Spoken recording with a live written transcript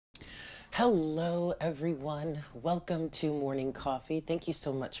Hello, everyone. Welcome to Morning Coffee. Thank you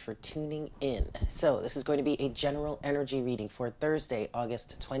so much for tuning in. So, this is going to be a general energy reading for Thursday,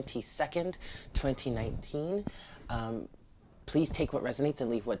 August 22nd, 2019. Please take what resonates and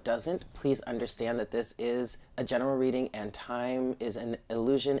leave what doesn't. Please understand that this is a general reading and time is an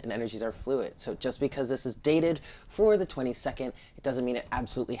illusion and energies are fluid. So, just because this is dated for the 22nd, it doesn't mean it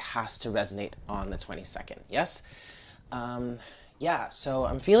absolutely has to resonate on the 22nd. Yes? Yeah, so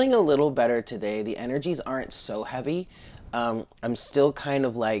I'm feeling a little better today. The energies aren't so heavy. I'm still kind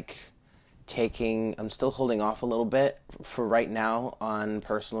of like I'm still holding off a little bit for right now on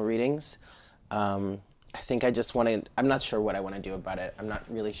personal readings. I think I'm not sure what I want to do about it. I'm not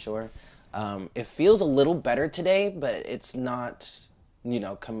really sure. It feels a little better today, but it's not,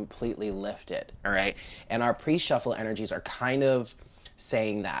 completely lifted, all right? And our pre-shuffle energies are kind of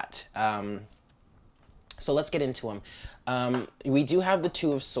saying that. So let's get into them. We do have the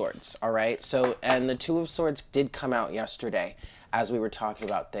Two of Swords, all right? So, and the Two of Swords did come out yesterday as we were talking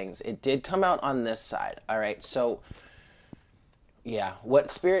about things. It did come out on this side, all right? So, yeah,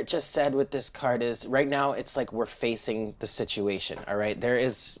 what Spirit just said with this card is right now it's like we're facing the situation, all right?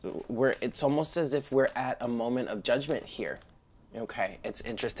 It's almost as if we're at a moment of judgment here. Okay, it's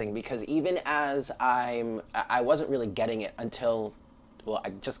interesting because even as I wasn't really getting it until... Well,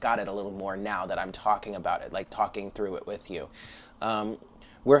 I just got it a little more now that I'm talking about it, like talking through it with you.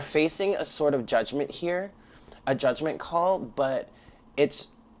 We're facing a sort of judgment here, a judgment call, but it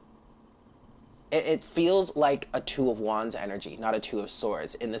feels like a Two of Wands energy, not a Two of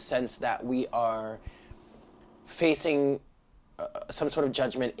Swords, in the sense that we are facing some sort of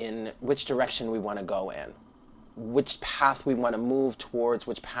judgment in which direction we want to go in, which path we want to move towards,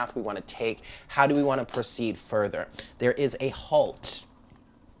 which path we want to take, how do we want to proceed further. There is a halt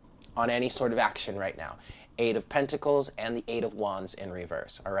on any sort of action right now. Eight of Pentacles and the Eight of Wands in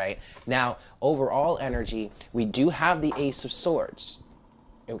reverse, all right? Now, overall energy, we do have the Ace of Swords,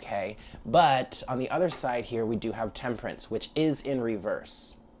 okay? But on the other side here, we do have Temperance, which is in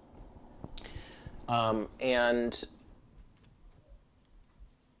reverse. Okay.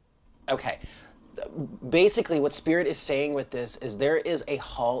 Basically, what Spirit is saying with this is there is a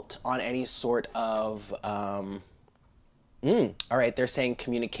halt on any sort of... all right, they're saying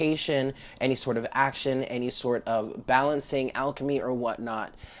communication, any sort of action, any sort of balancing, alchemy, or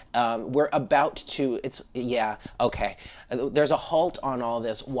whatnot. We're about to, There's a halt on all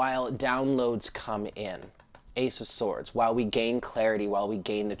this while downloads come in. Ace of Swords, while we gain clarity, while we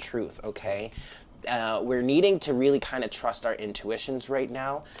gain the truth, okay? We're needing to really kind of trust our intuitions right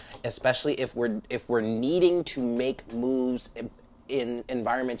now, especially if we're needing to make moves in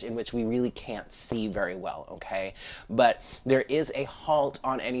environments in which we really can't see very well, okay? But there is a halt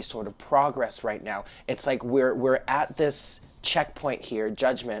on any sort of progress right now. It's like we're at this checkpoint here,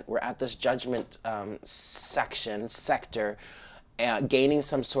 judgment. We're at this judgment sector, gaining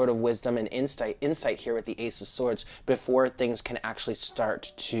some sort of wisdom and insight here with the Ace of Swords before things can actually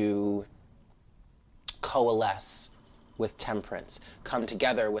start to coalesce with Temperance, come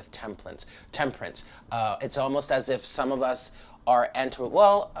together with Temperance. It's almost as if some of us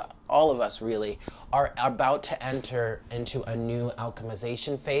all of us really are about to enter into a new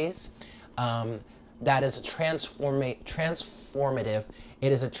alchemization phase that is transformative.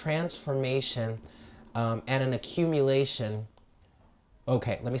 It is a transformation and an accumulation.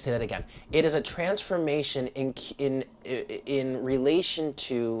 Okay, let me say that again. It is a transformation in relation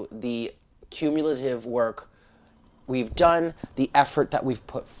to the cumulative work we've done, the effort that we've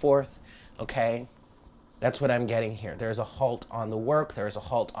put forth, okay? That's what I'm getting here. There's a halt on the work, there's a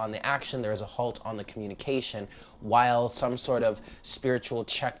halt on the action, there's a halt on the communication, while some sort of spiritual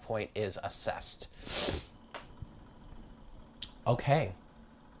checkpoint is assessed. Okay.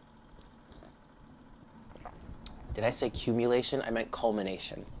 Did I say cumulation? I meant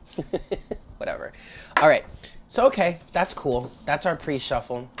culmination. Whatever. All right. So, okay, that's cool. That's our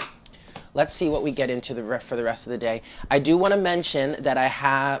pre-shuffle. Let's see what we get into for the rest of the day. I do want to mention that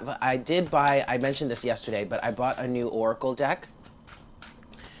I mentioned this yesterday, but I bought a new Oracle deck.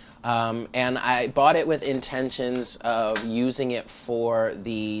 And I bought it with intentions of using it for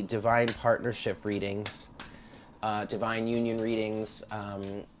the Divine Partnership readings, Divine Union readings,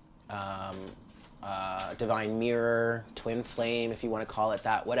 Divine Mirror, Twin Flame, if you want to call it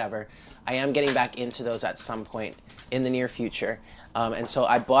that, whatever. I am getting back into those at some point in the near future. And so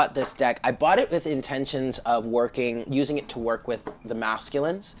I bought this deck. I bought it with intentions of using it to work with the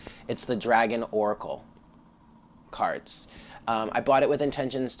masculines. It's the Dragon Oracle cards. I bought it with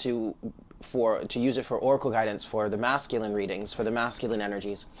intentions to use it for Oracle guidance for the masculine readings, for the masculine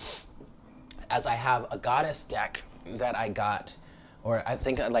energies. As I have a goddess deck that I got or I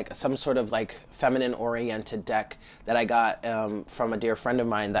think like some sort of like feminine oriented deck that I got from a dear friend of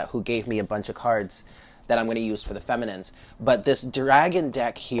mine who gave me a bunch of cards that I'm going to use for the feminines. But this dragon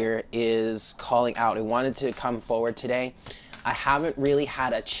deck here is calling out. It wanted to come forward today. I haven't really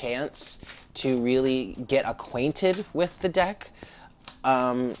had a chance to really get acquainted with the deck,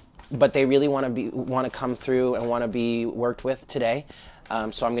 but they really want to come through and want to be worked with today.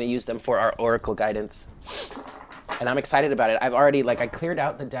 So I'm going to use them for our oracle guidance. And I'm excited about it. I've already, I cleared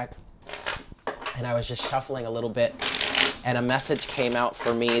out the deck and I was just shuffling a little bit, and a message came out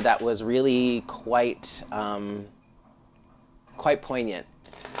for me that was really quite poignant.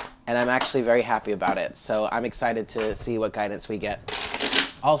 And I'm actually very happy about it. So I'm excited to see what guidance we get.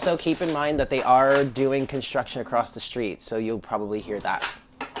 Also, keep in mind that they are doing construction across the street, so you'll probably hear that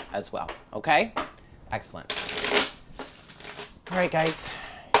as well. Okay? Excellent. All right, guys.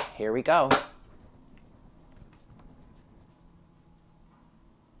 Here we go.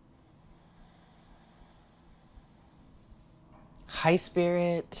 Hi,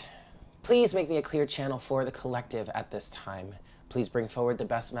 Spirit. Please make me a clear channel for the collective at this time. Please bring forward the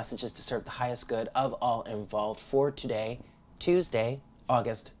best messages to serve the highest good of all involved for today, Tuesday,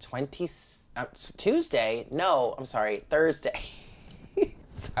 August 20... Thursday.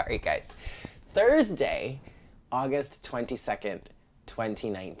 Sorry, guys. Thursday, August 22nd,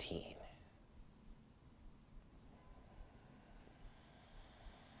 2019.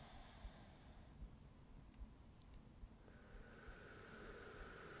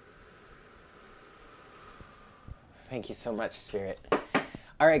 Thank you so much, Spirit.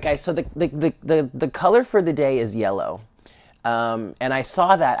 All right, guys, so the color for the day is yellow. And I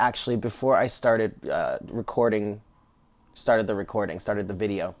saw that actually before I started the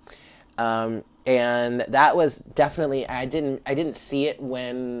video. And that was definitely, I didn't see it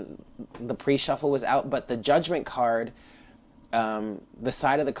when the pre-shuffle was out, but the Judgment card, the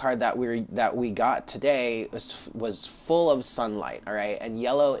side of the card that we got today was full of sunlight, all right? And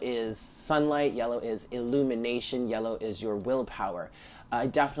yellow is sunlight, yellow is illumination, yellow is your willpower. I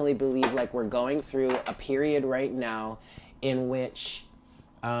definitely believe we're going through a period right now in which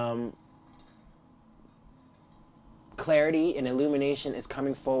clarity and illumination is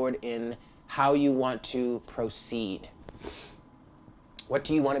coming forward in how you want to proceed. What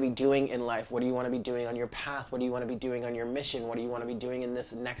do you want to be doing in life? What do you want to be doing on your path? What do you want to be doing on your mission? What do you want to be doing in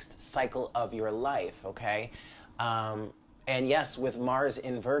this next cycle of your life, okay? And yes, with Mars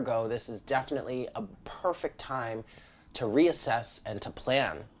in Virgo, this is definitely a perfect time to reassess and to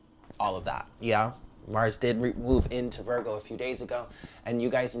plan all of that, yeah? Mars did move into Virgo a few days ago, and you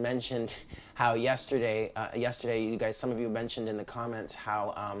guys mentioned how yesterday, you guys, some of you mentioned in the comments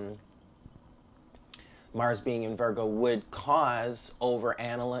how Mars being in Virgo would cause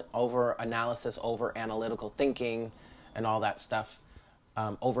over-analysis, over-analytical thinking, and all that stuff,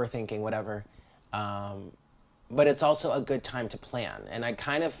 overthinking, whatever. But it's also a good time to plan. And I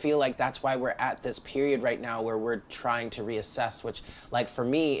kind of feel like that's why we're at this period right now where we're trying to reassess, which, for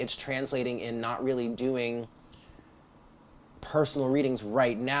me, it's translating in not really doing personal readings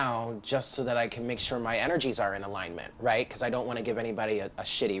right now just so that I can make sure my energies are in alignment, right? Because I don't want to give anybody a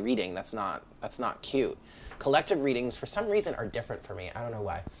shitty reading. That's not cute. Collective readings, for some reason, are different for me. I don't know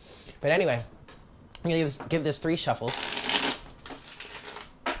why. But anyway, I'm going to give this 3 shuffles.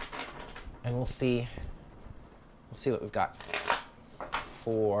 And we'll see what we've got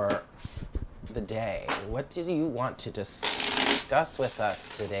for the day. What do you want to discuss with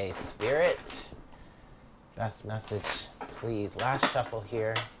us today, Spirit? Best message, please. Last shuffle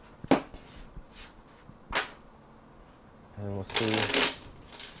here. And we'll see.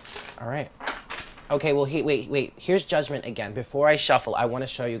 All right. Okay, well, wait. Here's Judgment again. Before I shuffle, I want to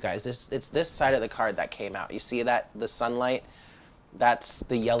show you guys. It's this side of the card that came out. You see that? The sunlight? That's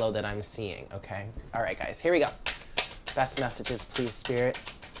the yellow that I'm seeing, okay? All right, guys, here we go. Best messages, please, Spirit,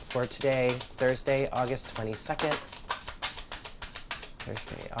 for today, Thursday, August 22nd.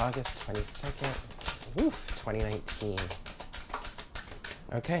 Thursday, August 22nd. Woof, 2019.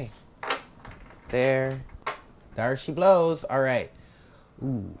 Okay. There she blows. All right.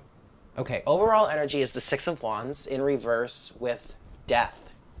 Ooh. Okay, overall energy is the 6 of Wands in reverse with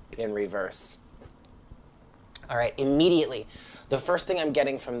Death in reverse. All right, immediately, the first thing I'm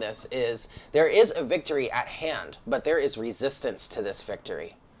getting from this is there is a victory at hand, but there is resistance to this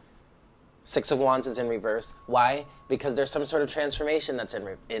victory. 6 of Wands is in reverse. Why? Because there's some sort of transformation that's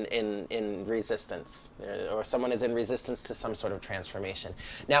in resistance, or someone is in resistance to some sort of transformation.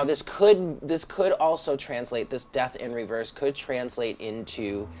 Now, this could also translate, this Death in reverse could translate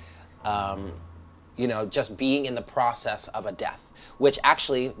into, just being in the process of a death, which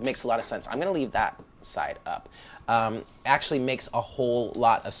actually makes a lot of sense. I'm going to leave that side up. Actually makes a whole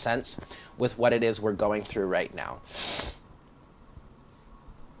lot of sense with what it is we're going through right now.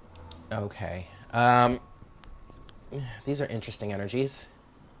 Okay. These are interesting energies.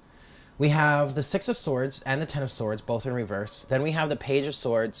 We have the Six of Swords and the Ten of Swords, both in reverse. Then we have the Page of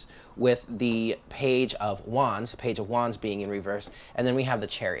Swords with the Page of Wands, Page of Wands being in reverse. And then we have the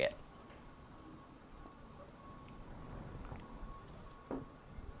Chariot.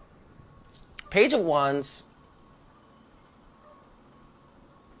 Page of Wands.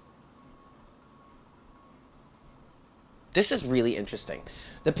 This is really interesting.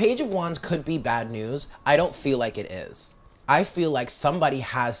 The Page of Wands could be bad news. I don't feel like it is. I feel like somebody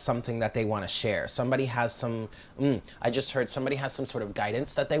has something that they want to share. Somebody has some, I just heard somebody has some sort of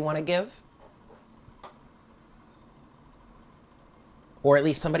guidance that they want to give. Or at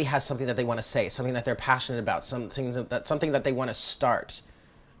least somebody has something that they want to say, something that they're passionate about, something that they want to start.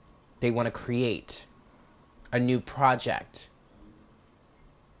 They want to create a new project.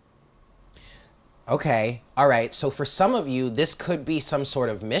 Okay, all right. So for some of you, this could be some sort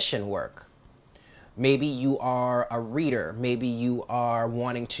of mission work. Maybe you are a reader. Maybe you are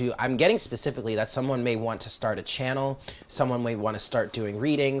wanting to, I'm getting specifically that someone may want to start a channel. Someone may want to start doing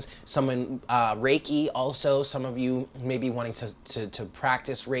readings. Someone, Reiki also. Some of you may be wanting to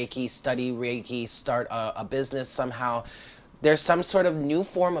practice Reiki, study Reiki, start a business somehow. There's some sort of new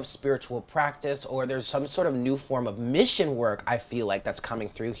form of spiritual practice, or there's some sort of new form of mission work, I feel like, that's coming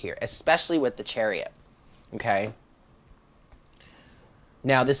through here, especially with the Chariot, okay?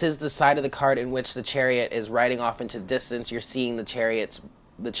 Now, this is the side of the card in which the Chariot is riding off into distance. You're seeing the chariot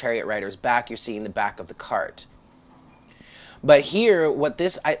rider's back. You're seeing the back of the cart. But here,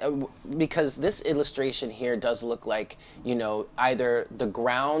 because this illustration here does look like, you know, either the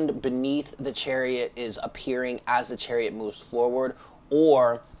ground beneath the chariot is appearing as the chariot moves forward,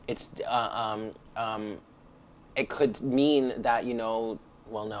 or it's, it could mean that, you know,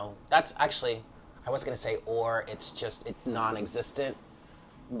 well, no, that's actually, I was going to say, or it's non-existent,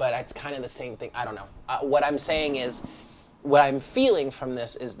 but it's kind of the same thing. I don't know. What I'm saying is, what I'm feeling from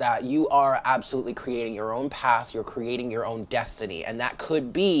this is that you are absolutely creating your own path. You're creating your own destiny. And that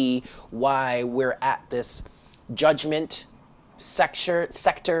could be why we're at this judgment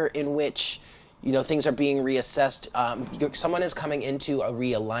sector in which, you know, things are being reassessed. Someone is coming into a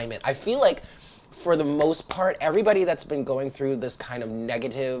realignment. I feel like for the most part, everybody that's been going through this kind of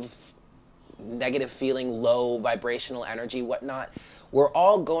negative feeling, low vibrational energy, whatnot, we're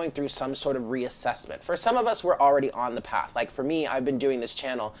all going through some sort of reassessment. For some of us, we're already on the path. Like for me, I've been doing this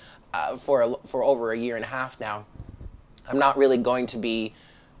channel for over a year and a half now. I'm not really going to be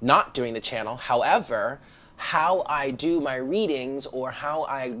not doing the channel. However, how I do my readings, or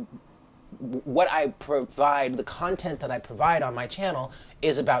what I provide, the content that I provide on my channel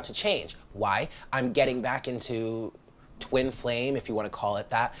is about to change. Why? I'm getting back into twin flame, if you want to call it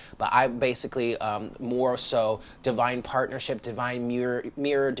that, but I'm basically more so divine partnership, divine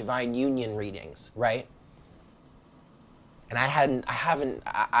mirror, divine union readings, right? And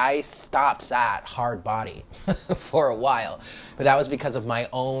I stopped that hard body for a while, but that was because of my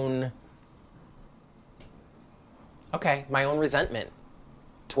own resentment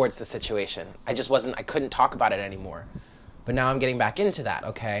towards the situation. I couldn't talk about it anymore. But now I'm getting back into that,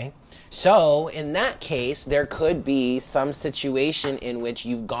 okay? So, in that case, there could be some situation in which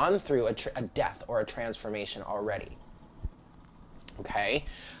you've gone through a death or a transformation already, okay?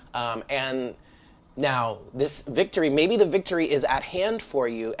 And now, this victory, maybe the victory is at hand for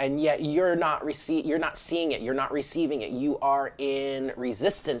you, and yet you're not seeing it, you're not receiving it. You are in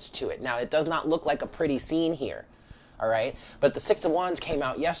resistance to it. Now, it does not look like a pretty scene here, all right? But the Six of Wands came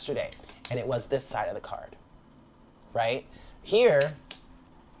out yesterday, and it was this side of the card. Right? Here,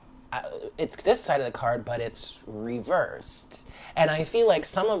 it's this side of the card, but it's reversed. And I feel like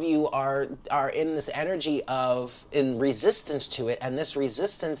some of you are in this energy in resistance to it, and this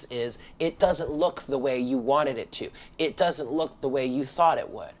resistance is, it doesn't look the way you wanted it to. It doesn't look the way you thought it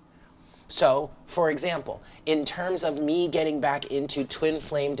would. So, for example, in terms of me getting back into twin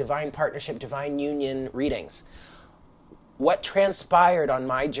flame, divine partnership, divine union readings, what transpired on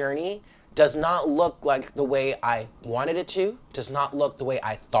my journey does not look like the way I wanted it to, does not look the way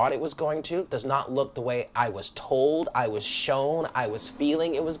I thought it was going to, does not look the way I was told, I was shown, I was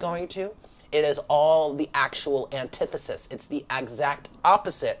feeling it was going to. It is all the actual antithesis. It's the exact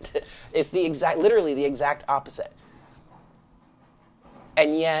opposite. It's literally the exact opposite.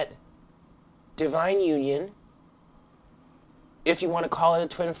 And yet, divine union, if you want to call it a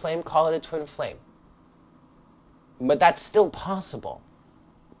twin flame, call it a twin flame. But that's still possible,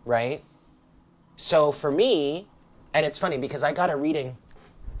 right? So for me, and it's funny because I got a reading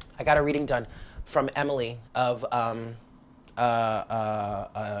done from Emily of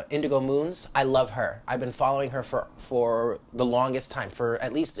Indigo Moons. I love her. I've been following her for the longest time, for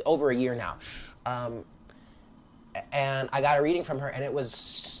at least over a year now. And I got a reading from her, and it was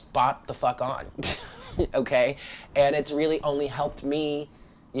spot the fuck on. Okay? And it's really only helped me,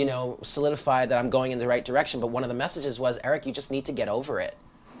 you know, solidify that I'm going in the right direction. But one of the messages was, Eric, you just need to get over it.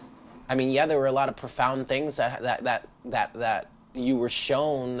 I mean, yeah, there were a lot of profound things that you were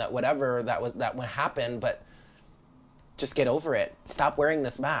shown, that whatever that would happen, but just get over it. Stop wearing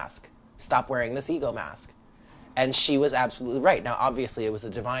this mask. Stop wearing this ego mask. And she was absolutely right. Now, obviously, it was the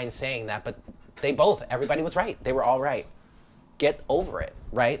divine saying that, but everybody was right. They were all right. Get over it,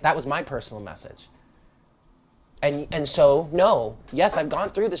 right? That was my personal message. And so, no, yes, I've gone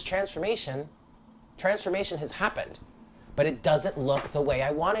through this transformation. Transformation has happened, but it doesn't look the way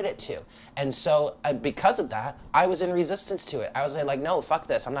I wanted it to. And so, because of that, I was in resistance to it. I was like, no, fuck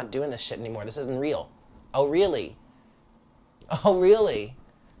this. I'm not doing this shit anymore. This isn't real. Oh, really? Oh, really?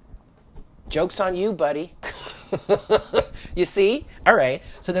 Joke's on you, buddy. You see? All right.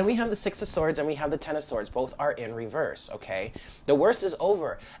 So then we have the Six of Swords and we have the Ten of Swords. Both are in reverse, okay? The worst is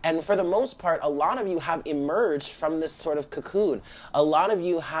over. And for the most part, a lot of you have emerged from this sort of cocoon. A lot of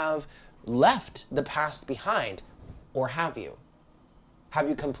you have left the past behind. Or have you? Have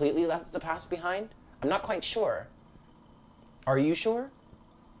you completely left the past behind? I'm not quite sure. Are you sure?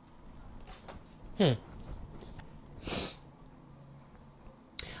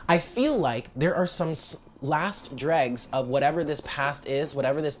 I feel like there are some last dregs of whatever this past is,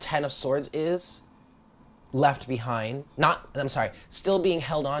 whatever this Ten of Swords is, left behind. Still being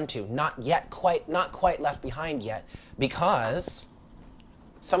held on to. Not quite left behind yet, because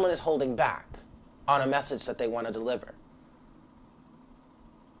someone is holding back on a message that they want to deliver.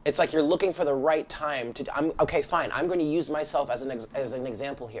 It's like you're looking for the right time to... okay, fine. I'm going to use myself as an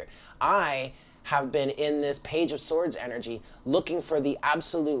example here. I have been in this Page of Swords energy looking for the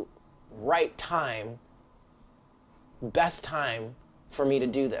absolute right time, best time for me to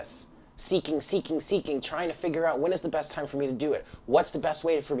do this. Seeking, trying to figure out when is the best time for me to do it. What's the best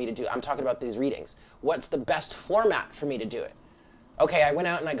way for me to do it? I'm talking about these readings. What's the best format for me to do it? Okay, I went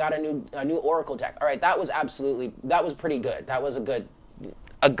out and I got a new Oracle deck. All right, that was pretty good. That was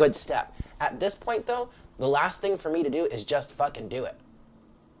a good step. At this point, though, the last thing for me to do is just fucking do it.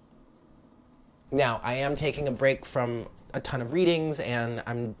 Now, I am taking a break from a ton of readings, and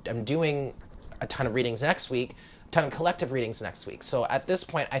I'm doing a ton of readings next week, a ton of collective readings next week. So at this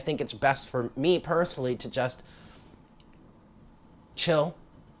point, I think it's best for me personally to just chill,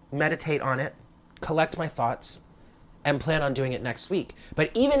 meditate on it, collect my thoughts, and plan on doing it next week.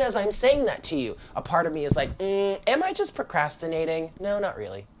 But even as I'm saying that to you, a part of me is like, am I just procrastinating? No, not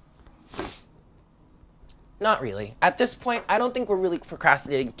really. Not really. At this point, I don't think we're really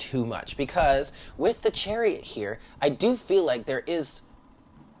procrastinating too much, because with the Chariot here, I do feel like there is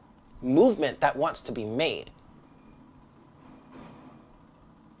movement that wants to be made.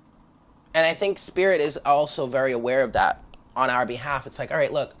 And I think Spirit is also very aware of that on our behalf. It's like, all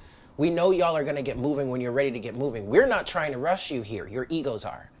right, look, we know y'all are going to get moving when you're ready to get moving. We're not trying to rush you here. Your egos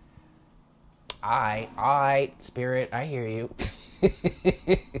are. Spirit, I hear you.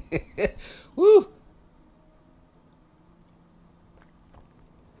 Woo!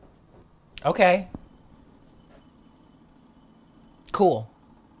 Okay. Cool.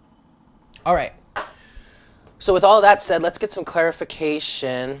 All right. So with all that said, let's get some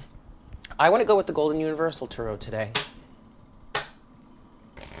clarification. I want to go with the Golden Universal Tarot today.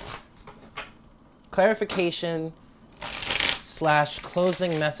 Clarification /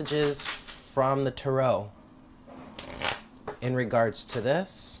 closing messages from the Tarot in regards to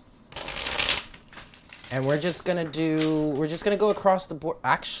this. And we're just going to go across the board.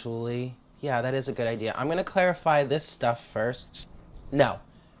 Actually, yeah, that is a good idea. I'm going to clarify this stuff first. No.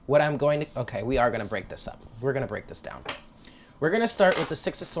 Okay, we are going to break this up. We're going to break this down. We're going to start with the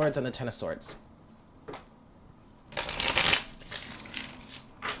Six of Swords and the Ten of Swords.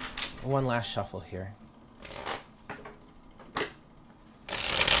 One last shuffle here.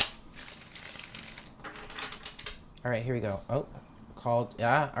 All right, here we go. Oh, called,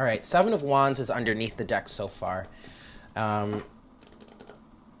 yeah, all right. Seven of Wands is underneath the deck so far. There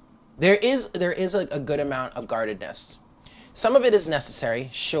is a good amount of guardedness. Some of it is necessary,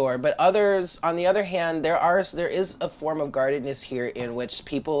 sure, but others, on the other hand, there is a form of guardedness here in which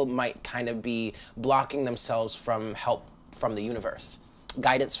people might kind of be blocking themselves from help from the universe,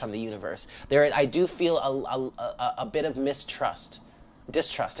 guidance from the universe. I do feel a bit of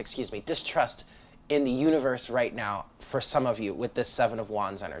distrust in the universe right now for some of you with this Seven of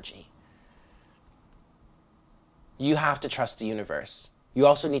Wands energy. You have to trust the universe. You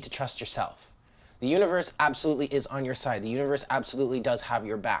also need to trust yourself. The universe absolutely is on your side. The universe absolutely does have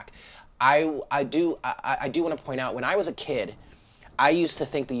your back. I do want to point out, when I was a kid, I used to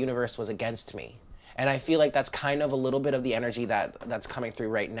think the universe was against me. And I feel like that's kind of a little bit of the energy that's coming through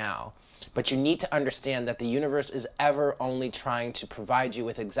right now. But you need to understand that the universe is ever only trying to provide you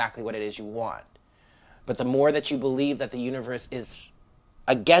with exactly what it is you want. But the more that you believe that the universe is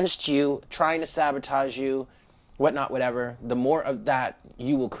against you, trying to sabotage you, whatnot, whatever, the more of that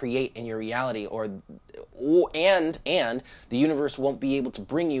you will create in your reality, and the universe won't be able to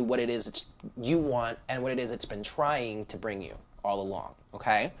bring you what it is you want and what it is it's been trying to bring you all along,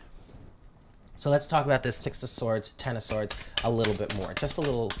 okay? So let's talk about this Six of Swords, Ten of Swords a little bit more. Just a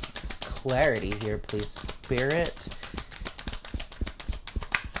little clarity here, please, Spirit.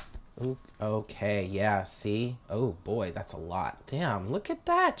 Ooh, okay, yeah, see? Oh, boy, that's a lot. Damn, look at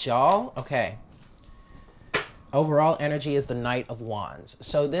that, y'all. Okay. Overall energy is the Knight of Wands.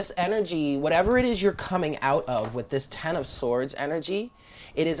 So this energy, whatever it is you're coming out of with this Ten of Swords energy,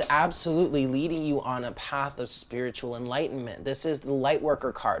 it is absolutely leading you on a path of spiritual enlightenment. This is the light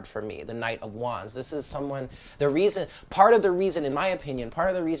worker card for me, the Knight of Wands. This is part of the reason, in my opinion,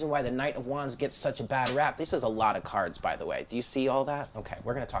 why the Knight of Wands gets such a bad rap. This is a lot of cards, by the way. Do you see all that? Okay,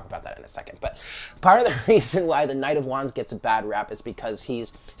 we're going to talk about that in a second. But part of the reason why the Knight of Wands gets a bad rap is because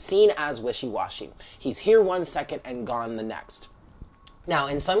he's seen as wishy-washy. He's here one second and gone the next. Now,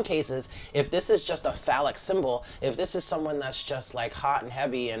 in some cases, if this is just a phallic symbol, if this is someone that's just like hot and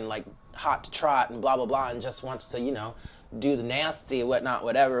heavy and like hot to trot and blah, blah, blah, and just wants to, do the nasty, whatnot,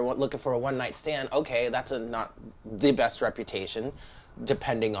 whatever, looking for a one-night stand, okay, that's not the best reputation,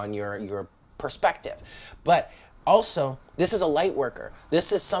 depending on your perspective. But also, this is a light worker.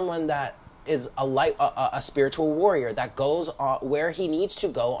 This is someone that is a spiritual warrior that goes where he needs to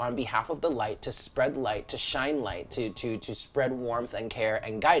go on behalf of the light, to spread light, to shine light, to spread warmth and care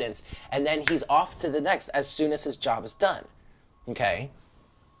and guidance, and then he's off to the next as soon as his job is done. Okay?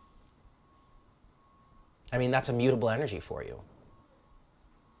 I mean, that's a mutable energy for you.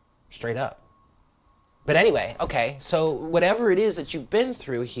 Straight up. But anyway, okay, so whatever it is that you've been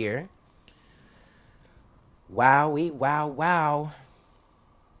through here, wowie, wow.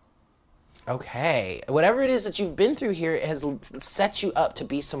 Okay, whatever it is that you've been through here has set you up to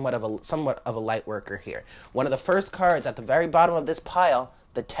be somewhat of a light worker here. One of the first cards at the very bottom of this pile,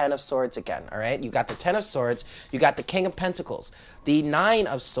 the Ten of Swords again, all right? You got the Ten of Swords, you got the King of Pentacles, the Nine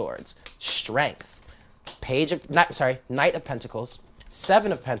of Swords, Strength, Knight of Pentacles,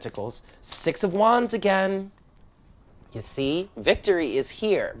 Seven of Pentacles, Six of Wands again. You see, victory is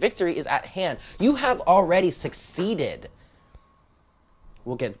here. Victory is at hand. You have already succeeded.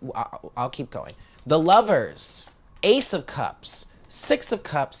 I'll keep going. The Lovers, Ace of Cups, Six of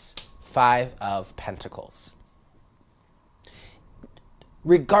Cups, Five of Pentacles.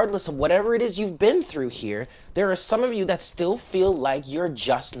 Regardless of whatever it is you've been through here, there are some of you that still feel like you're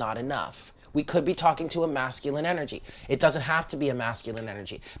just not enough. We could be talking to a masculine energy. It doesn't have to be a masculine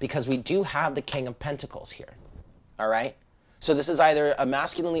energy because we do have the King of Pentacles here. All right? So this is either a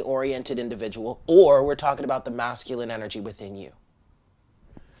masculinely oriented individual or we're talking about the masculine energy within you.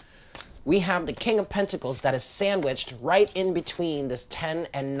 We have the King of Pentacles that is sandwiched right in between this 10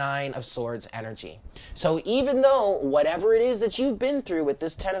 and 9 of Swords energy. So even though whatever it is that you've been through with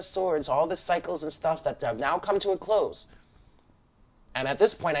this 10 of Swords, all the cycles and stuff that have now come to a close, and at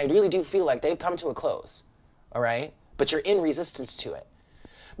this point I really do feel like they've come to a close, all right? But you're in resistance to it.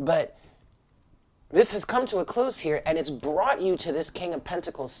 But this has come to a close here, and it's brought you to this King of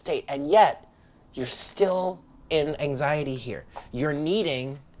Pentacles state, and yet you're still in anxiety here. You're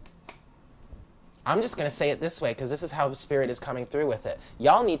needing... I'm just going to say it this way because this is how Spirit is coming through with it.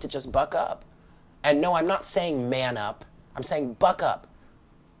 Y'all need to just buck up. And no, I'm not saying man up. I'm saying buck up.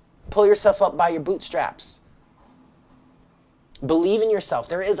 Pull yourself up by your bootstraps. Believe in yourself.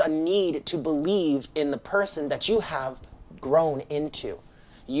 There is a need to believe in the person that you have grown into.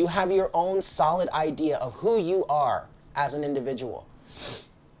 You have your own solid idea of who you are as an individual.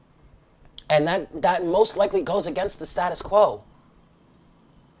 And that most likely goes against the status quo.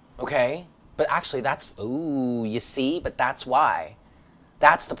 Okay? But actually you see? But that's why.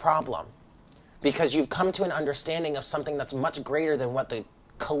 That's the problem. Because you've come to an understanding of something that's much greater than what the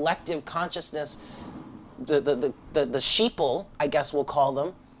collective consciousness, the sheeple, I guess we'll call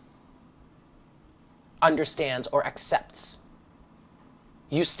them, understands or accepts.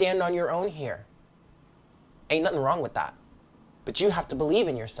 You stand on your own here. Ain't nothing wrong with that. But you have to believe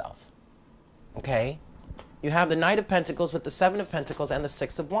in yourself. Okay? You have the Knight of Pentacles with the Seven of Pentacles and the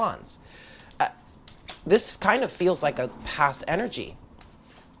Six of Wands. This kind of feels like a past energy.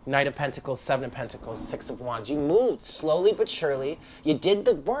 Knight of Pentacles, Seven of Pentacles, Six of Wands. You moved slowly but surely. You did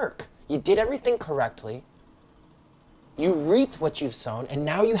the work. You did everything correctly. You reaped what you've sown, and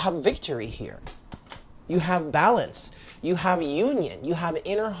now you have victory here. You have balance. You have union. You have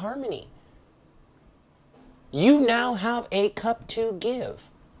inner harmony. You now have a cup to give.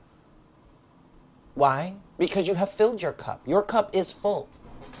 Why? Because you have filled your cup. Your cup is full.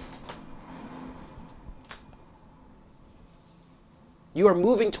 You are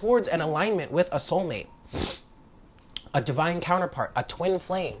moving towards an alignment with a soulmate, a divine counterpart, a twin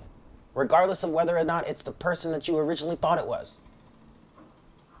flame, regardless of whether or not it's the person that you originally thought it was.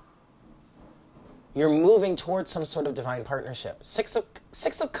 You're moving towards some sort of divine partnership. Six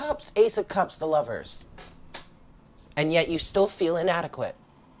of Cups, Ace of Cups, the Lovers. And yet you still feel inadequate.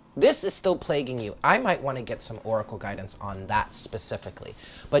 This is still plaguing you. I might want to get some oracle guidance on that specifically.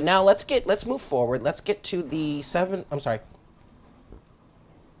 But now let's move forward. Let's get to the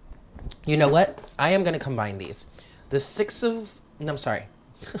you know what? I am going to combine these. The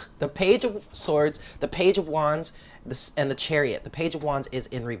Page of Swords, the Page of Wands, and the Chariot. The Page of Wands is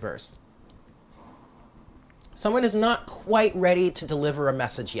in reverse. Someone is not quite ready to deliver a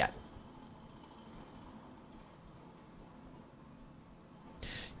message yet.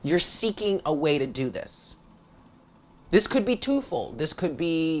 You're seeking a way to do this. This could be twofold. This could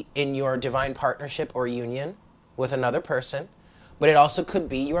be in your divine partnership or union with another person, but it also could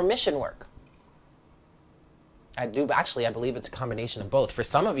be your mission work. I believe it's a combination of both. For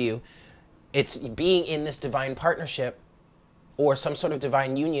some of you, it's being in this divine partnership or some sort of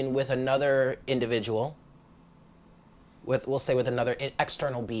divine union with another individual, with another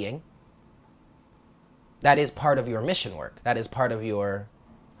external being. That is part of your mission work. That is part of your...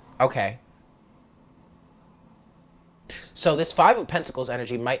 Okay. So this Five of Pentacles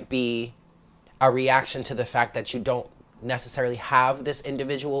energy might be a reaction to the fact that you don't necessarily have this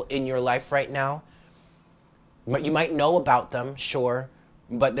individual in your life right now. You might know about them, sure,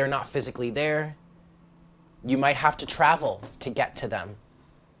 but they're not physically there. You might have to travel to get to them.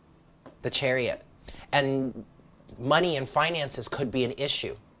 The Chariot. And money and finances could be an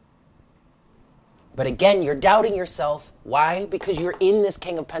issue. But again, you're doubting yourself. Why? Because you're in this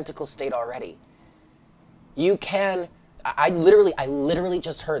King of Pentacles state already. You can... I literally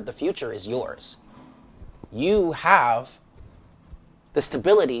just heard the future is yours. You have the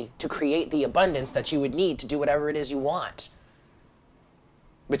stability to create the abundance that you would need to do whatever it is you want.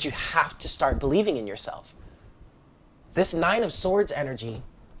 But you have to start believing in yourself. This Nine of Swords energy,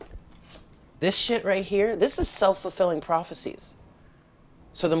 this shit right here, this is self-fulfilling prophecies.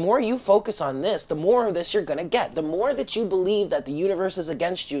 So the more you focus on this, the more of this you're going to get. The more that you believe that the universe is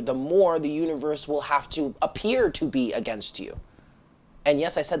against you, the more the universe will have to appear to be against you. And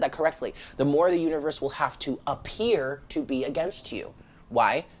yes, I said that correctly. The more the universe will have to appear to be against you.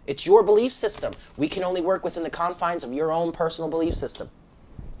 Why? It's your belief system. We can only work within the confines of your own personal belief system.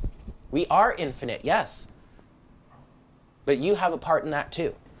 We are infinite, yes. But you have a part in that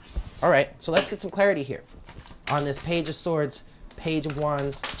too. All right, so let's get some clarity here on this Page of Swords, Page of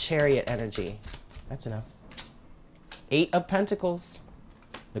Wands, Chariot energy. That's enough. Eight of Pentacles,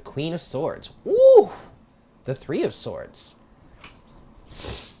 the Queen of Swords. Ooh! The Three of Swords.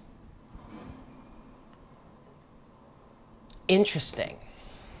 Interesting.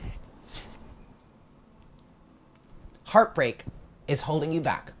 Heartbreak is holding you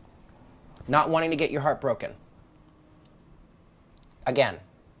back. Not wanting to get your heart broken. Again,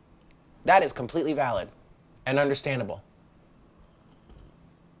 that is completely valid and understandable.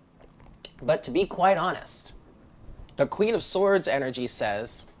 But to be quite honest, the Queen of Swords energy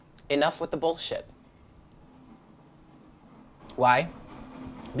says, enough with the bullshit. Why?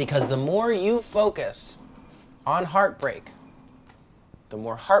 Because the more you focus on heartbreak, the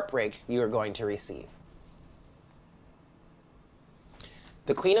more heartbreak you are going to receive.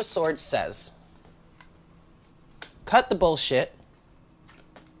 The Queen of Swords says, cut the bullshit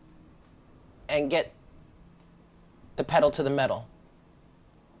and get the pedal to the metal.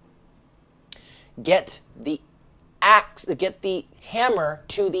 Get the axe, get the hammer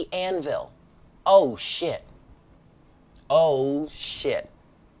to the anvil. Oh, shit. Oh, shit.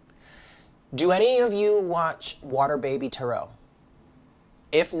 Do any of you watch Water Baby Tarot?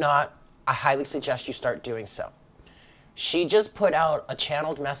 If not, I highly suggest you start doing so. She just put out a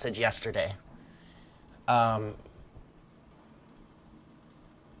channeled message yesterday. That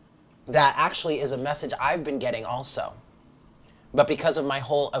actually is a message I've been getting also. But because of my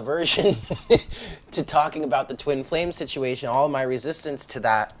whole aversion to talking about the twin flame situation, all of my resistance to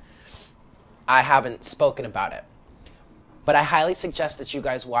that, I haven't spoken about it. But I highly suggest that you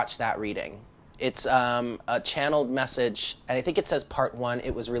guys watch that reading. It's a channeled message, and I think it says part 1.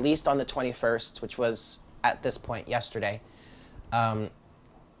 It was released on the 21st, which was, at this point, yesterday.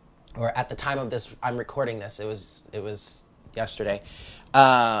 or at the time of this, I'm recording this, it was yesterday.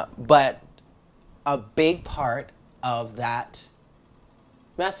 But a big part of that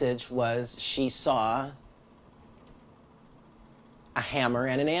message was she saw a hammer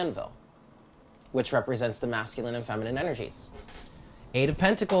and an anvil, which represents the masculine and feminine energies. Eight of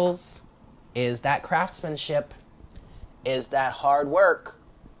Pentacles is that craftsmanship, is that hard work.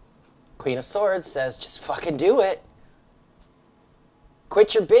 Queen of Swords says, just fucking do it.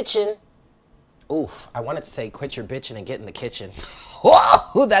 Quit your bitching. Oof, I wanted to say quit your bitching and get in the kitchen.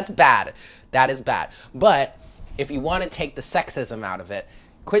 Whoa, that's bad. That is bad. But if you want to take the sexism out of it,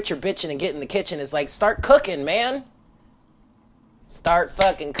 quit your bitching and get in the kitchen is like, start cooking, man. Start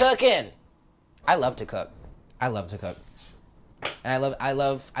fucking cooking. I love to cook. I love to cook. And I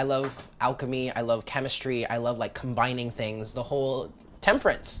love alchemy. I love chemistry. I love like combining things. The whole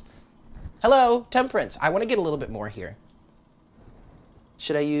temperance. Hello, temperance. I want to get a little bit more here.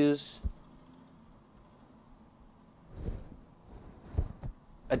 Should I use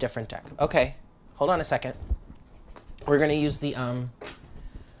a different deck? Okay, hold on a second. We're gonna use the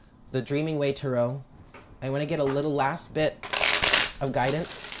Dreaming Way Tarot. I want to get a little last bit of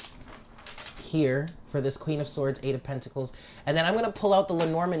guidance here for this Queen of Swords, Eight of Pentacles, and then I'm gonna pull out the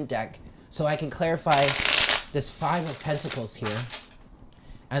Lenormand deck so I can clarify this Five of Pentacles here,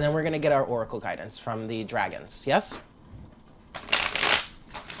 and then we're gonna get our oracle guidance from the dragons. Yes.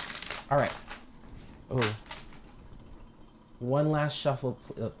 All right. Oh. One last shuffle.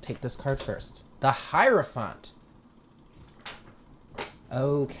 Take this card first. The Hierophant.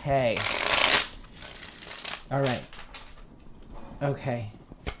 Okay. All right. Okay.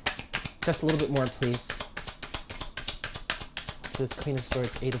 Just a little bit more, please. This Queen of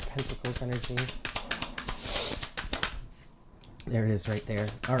Swords, Eight of Pentacles energy. There it is right there.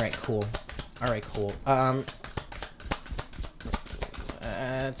 All right, cool. All right, cool.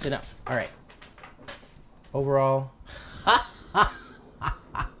 That's enough. All right. Overall,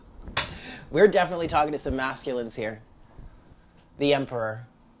 we're definitely talking to some masculines here. The Emperor.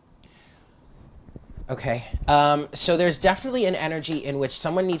 Okay. So there's definitely an energy in which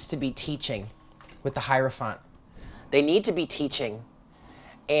someone needs to be teaching with the Hierophant. They need to be teaching.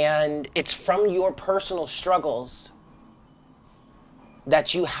 And it's from your personal struggles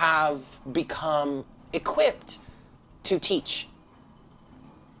that you have become equipped to teach.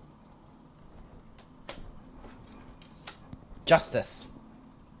 Justice.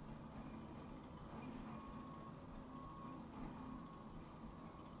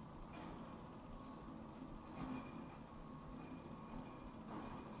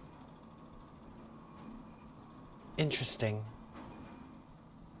 Interesting.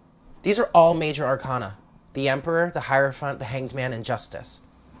 These are all major arcana. The Emperor, the Hierophant, the Hanged Man, and Justice.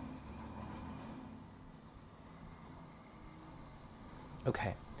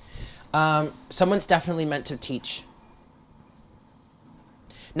 Okay. Someone's definitely meant to teach.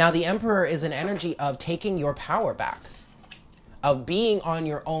 Now, the Emperor is an energy of taking your power back, of being on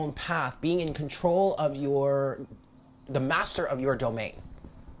your own path, being in control of the master of your domain.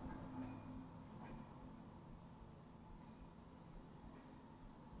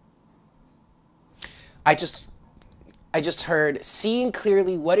 I just heard, seeing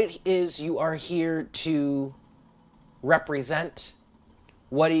clearly what it is you are here to represent,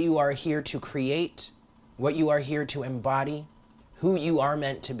 what you are here to create, what you are here to embody, who you are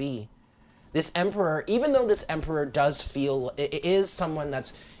meant to be. This Emperor, even though this Emperor does feel, it is someone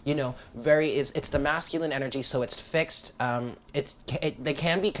that's, it's the masculine energy, so it's fixed. They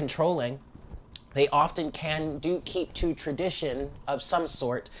can be controlling. They often do keep to tradition of some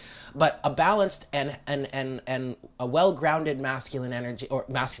sort, but a balanced and a well-grounded masculine energy,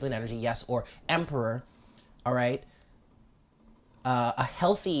 yes, or Emperor, all right, a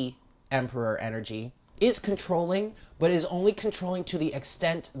healthy Emperor energy is controlling, but is only controlling to the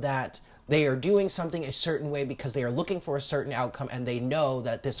extent that they are doing something a certain way because they are looking for a certain outcome and they know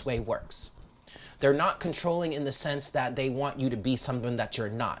that this way works. They're not controlling in the sense that they want you to be something that you're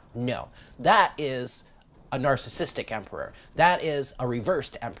not. No. That is a narcissistic Emperor. That is a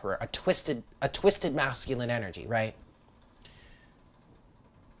reversed Emperor, a twisted masculine energy, right?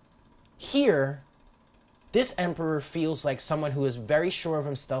 Here, this Emperor feels like someone who is very sure of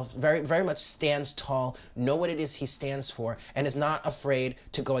himself, very, very much stands tall, know what it is he stands for, and is not afraid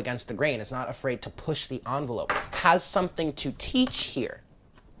to go against the grain, is not afraid to push the envelope, has something to teach here,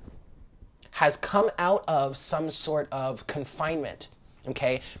 has come out of some sort of confinement,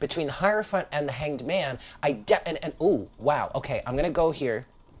 okay, between the Hierophant and the Hanged Man. Oh, wow, okay, I'm going to go here.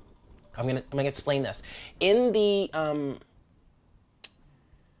 I'm going to explain this. In the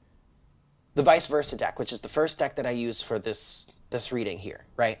Vice Versa deck, which is the first deck that I use for this reading here,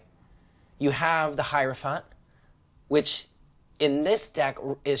 right? you have the Hierophant, which in this deck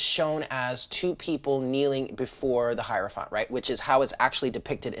is shown as two people kneeling before the Hierophant, right? Which is how it's actually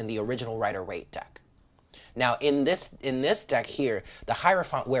depicted in the original Rider-Waite deck. Now, in this deck here, the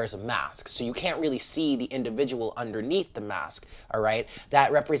Hierophant wears a mask, so you can't really see the individual underneath the mask, all right?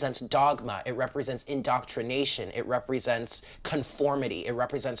 That represents dogma, it represents indoctrination, it represents conformity, it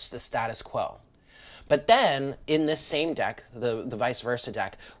represents the status quo. But then, in this same deck, the vice versa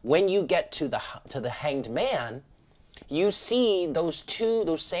deck, when you get to the Hanged Man, you see those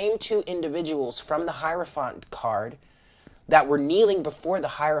same two individuals from the Hierophant card that were kneeling before the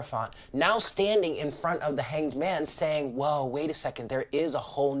Hierophant, now standing in front of the Hanged Man saying, whoa, wait a second, there is a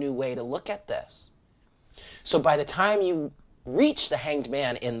whole new way to look at this. So by the time you reach the Hanged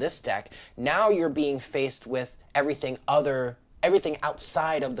Man in this deck, now you're being faced with everything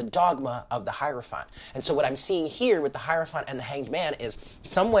outside of the dogma of the Hierophant. And so what I'm seeing here with the Hierophant and the Hanged Man is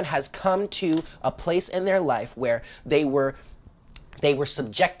someone has come to a place in their life where they were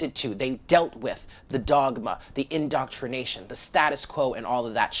subjected to, they dealt with the dogma, the indoctrination, the status quo, and all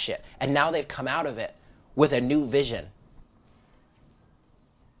of that shit. And now they've come out of it with a new vision.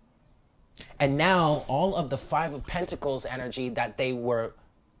 And now all of the Five of Pentacles energy that they were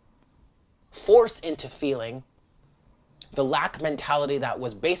forced into feeling, the lack mentality that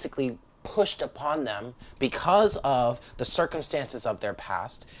was basically pushed upon them because of the circumstances of their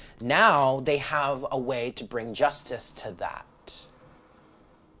past, now they have a way to bring justice to that.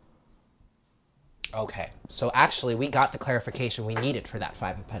 Okay, so actually we got the clarification we needed for that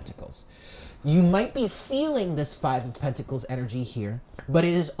Five of Pentacles. You might be feeling this Five of Pentacles energy here, but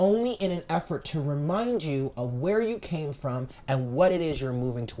it is only in an effort to remind you of where you came from and what it is you're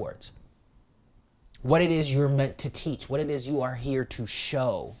moving towards. What it is you're meant to teach, what it is you are here to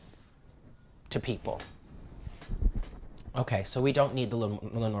show to people. Okay, so we don't need the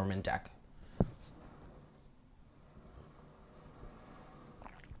Lenormand deck.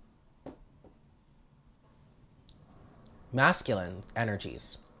 Masculine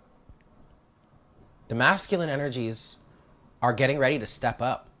energies. The masculine energies are getting ready to step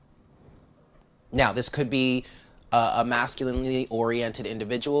up. Now, this could be a masculinely oriented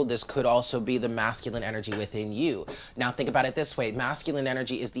individual. This could also be the masculine energy within you. Now, think about it this way. Masculine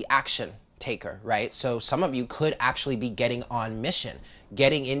energy is the action taker, right? So some of you could actually be getting on mission,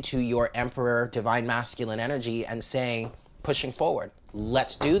 getting into your Emperor Divine Masculine energy and saying, pushing forward,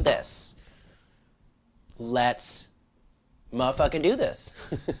 let's do this. Let's motherfucking do this.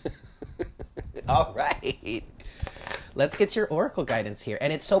 All right. Let's get your oracle guidance here.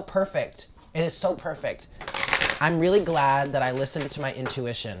 And it's so perfect. It is so perfect. I'm really glad that I listened to my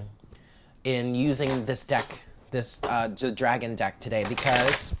intuition in using this deck, the dragon deck today,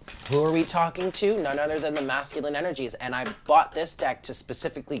 because who are we talking to? None other than the masculine energies. And I bought this deck to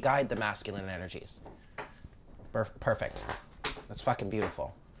specifically guide the masculine energies. Perfect. That's fucking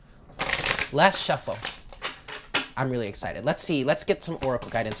beautiful. Last shuffle. I'm really excited. Let's see. Let's get some oracle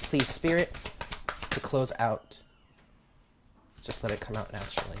guidance, please, Spirit, to close out. Just let it come out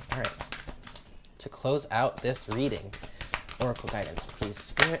naturally. All right. To close out this reading, oracle guidance, please,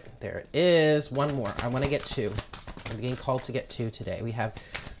 Spirit. There it is. One more. I want to get two. I'm getting called to get two today. We have...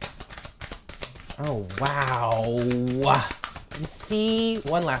 Oh, wow. You see?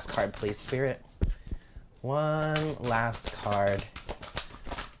 One last card, please, Spirit. One last card.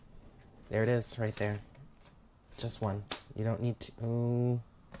 There it is, right there. Just one. You don't need to... All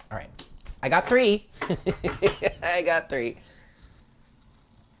right. I got three. I got three.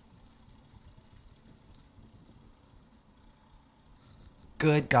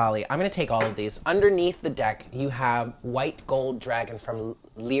 Good golly. I'm going to take all of these. Underneath the deck, you have White Gold Dragon from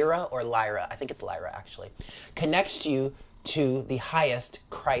Lyra or Lyra. I think it's Lyra, actually. Connects you to the highest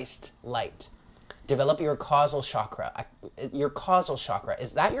Christ light. Develop your causal chakra. Your causal chakra.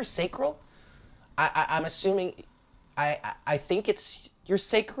 Is that your sacral? I'm assuming... I think it's your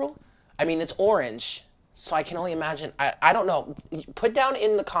sacral. I mean, it's orange, so I can only imagine. I don't know. Put down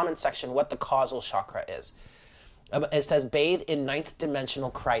in the comment section what the causal chakra is. It says, bathe in ninth dimensional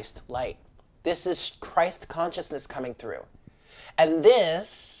Christ light. This is Christ consciousness coming through. And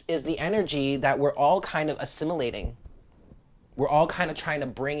this is the energy that we're all kind of assimilating. We're all kind of trying to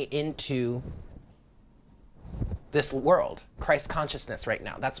bring into this world, Christ consciousness right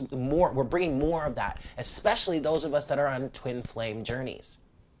now. That's more, we're bringing more of that, especially those of us that are on twin flame journeys.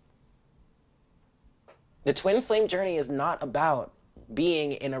 The twin flame journey is not about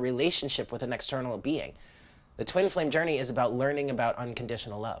being in a relationship with an external being. The twin flame journey is about learning about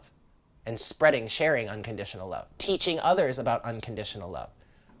unconditional love and sharing unconditional love, teaching others about unconditional love,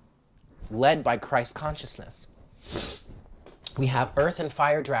 led by Christ consciousness. We have Earth and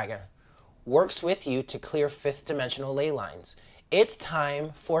Fire Dragon, works with you to clear fifth dimensional ley lines. It's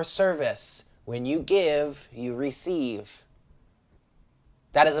time for service. When you give, you receive.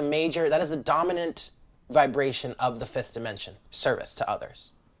 That is a dominant vibration of the fifth dimension, service to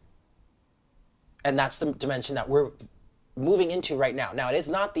others. And that's the dimension that we're moving into right now. Now, it is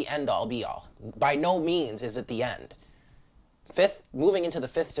not the end all be all. By no means is it the end. Moving into the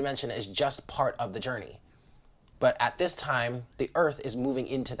fifth dimension is just part of the journey. But at this time, the earth is moving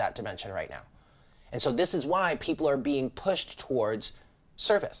into that dimension right now. And so this is why people are being pushed towards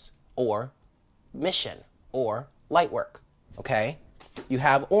service or mission or light work. Okay? You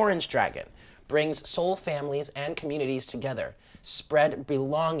have Orange Dragon, brings soul families and communities together, spread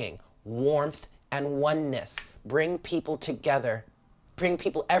belonging, warmth, and oneness. Bring people together. Bring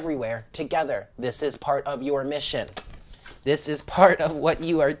people everywhere together. This is part of your mission. This is part of what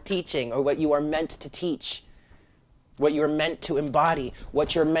you are teaching or what you are meant to teach, what you're meant to embody,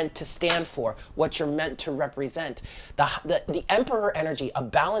 what you're meant to stand for, what you're meant to represent. The Emperor energy, a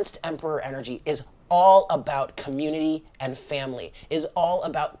balanced Emperor energy, is all about community and family, is all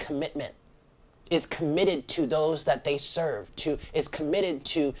about commitment, is committed to those that they serve, is committed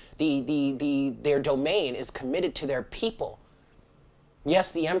to their domain, is committed to their people.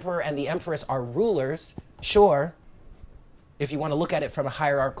 Yes, the Emperor and the Empress are rulers, sure. If you want to look at it from a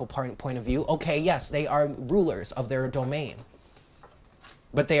hierarchical point of view, okay, yes, they are rulers of their domain.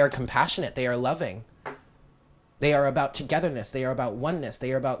 But they are compassionate, they are loving. They are about togetherness, they are about oneness,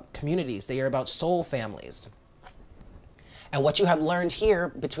 they are about communities, they are about soul families. And what you have learned here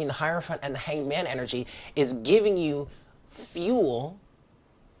between the Hierophant and the Hanged Man energy is giving you fuel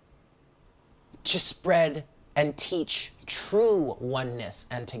to spread and teach true oneness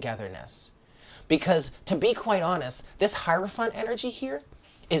and togetherness. Because, to be quite honest, this Hierophant energy here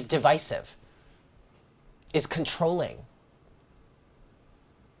is divisive, is controlling,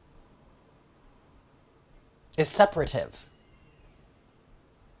 is separative.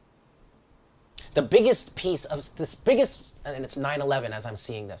 The biggest piece of this and it's 9/11 as I'm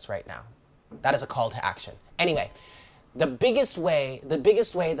seeing this right now. That is a call to action. Anyway, the biggest way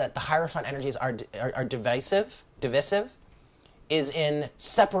that the Hierophant energies are divisive, is in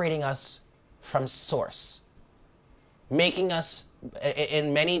separating us from source, making us,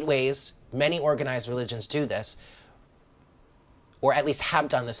 in many ways, many organized religions do this, or at least have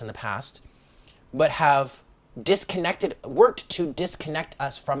done this in the past, but have worked to disconnect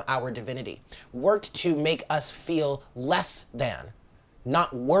us from our divinity, worked to make us feel less than,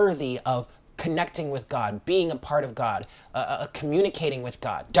 not worthy of connecting with God, being a part of God, communicating with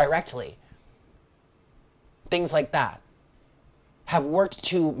God directly. Things like that have worked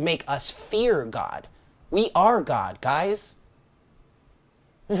to make us fear God. We are God, guys.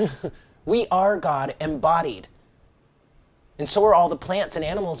 We are God embodied. And so are all the plants and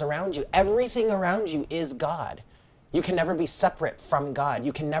animals around you. Everything around you is God. You can never be separate from God.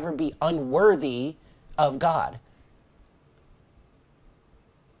 You can never be unworthy of God.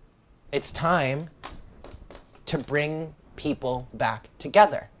 It's time to bring people back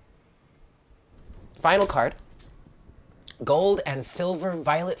together. Final card. Gold and Silver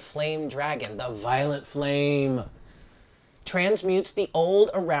Violet Flame Dragon. The Violet Flame transmutes the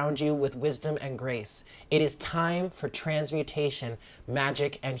old around you with wisdom and grace. It is time for transmutation,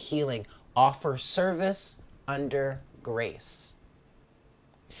 magic, and healing. Offer service under grace.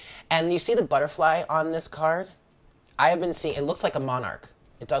 And you see the butterfly on this card? I have been seeing, it looks like a monarch.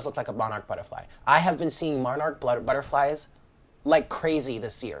 It does look like a monarch butterfly. I have been seeing monarch butterflies like crazy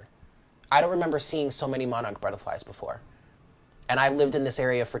this year. I don't remember seeing so many monarch butterflies before. And I've lived in this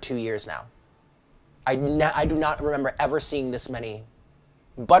area for 2 years now. I do not remember ever seeing this many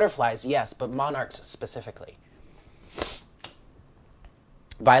butterflies, yes, but monarchs specifically.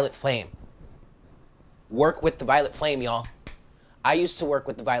 Violet Flame. Work with the Violet Flame, y'all. I used to work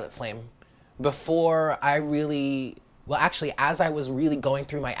with the Violet Flame before I really... Well, actually, as I was really going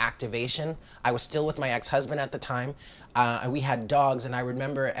through my activation, I was still with my ex-husband at the time. And we had dogs, and I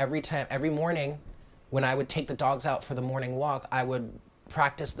remember every morning, when I would take the dogs out for the morning walk, I would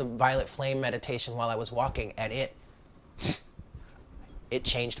practice the Violet Flame meditation while I was walking, and it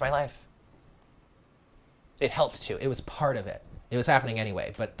changed my life. It helped too. It was part of it. It was happening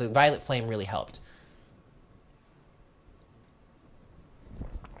anyway, but the Violet Flame really helped.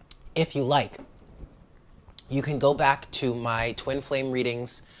 If you like, you can go back to my Twin Flame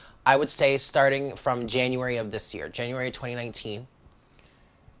readings, I would say starting from January of this year, January 2019,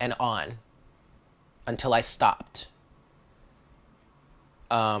 and on, until I stopped.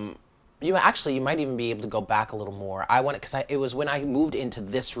 You might even be able to go back a little more. It was when I moved into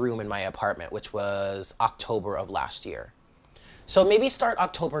this room in my apartment, which was October of last year. So maybe start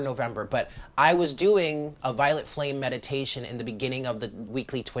October, November. But I was doing a violet flame meditation in the beginning of the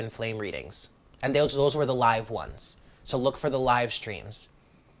weekly twin flame readings. And those were the live ones. So look for the live streams.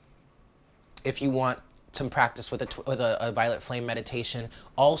 If you want some practice with a violet flame meditation.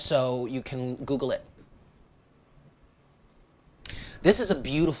 Also, you can Google it. This is a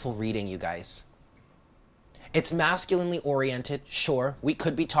beautiful reading, you guys. It's masculinely oriented, sure. We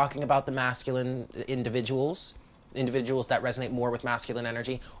could be talking about the masculine individuals that resonate more with masculine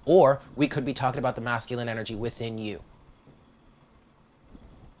energy, or we could be talking about the masculine energy within you.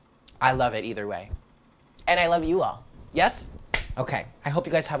 I love it either way. And I love you all. Yes? Okay. I hope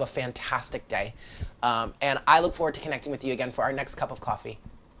you guys have a fantastic day. And I look forward to connecting with you again for our next cup of coffee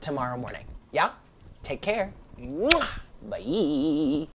tomorrow morning. Yeah? Take care. Mwah! Bye.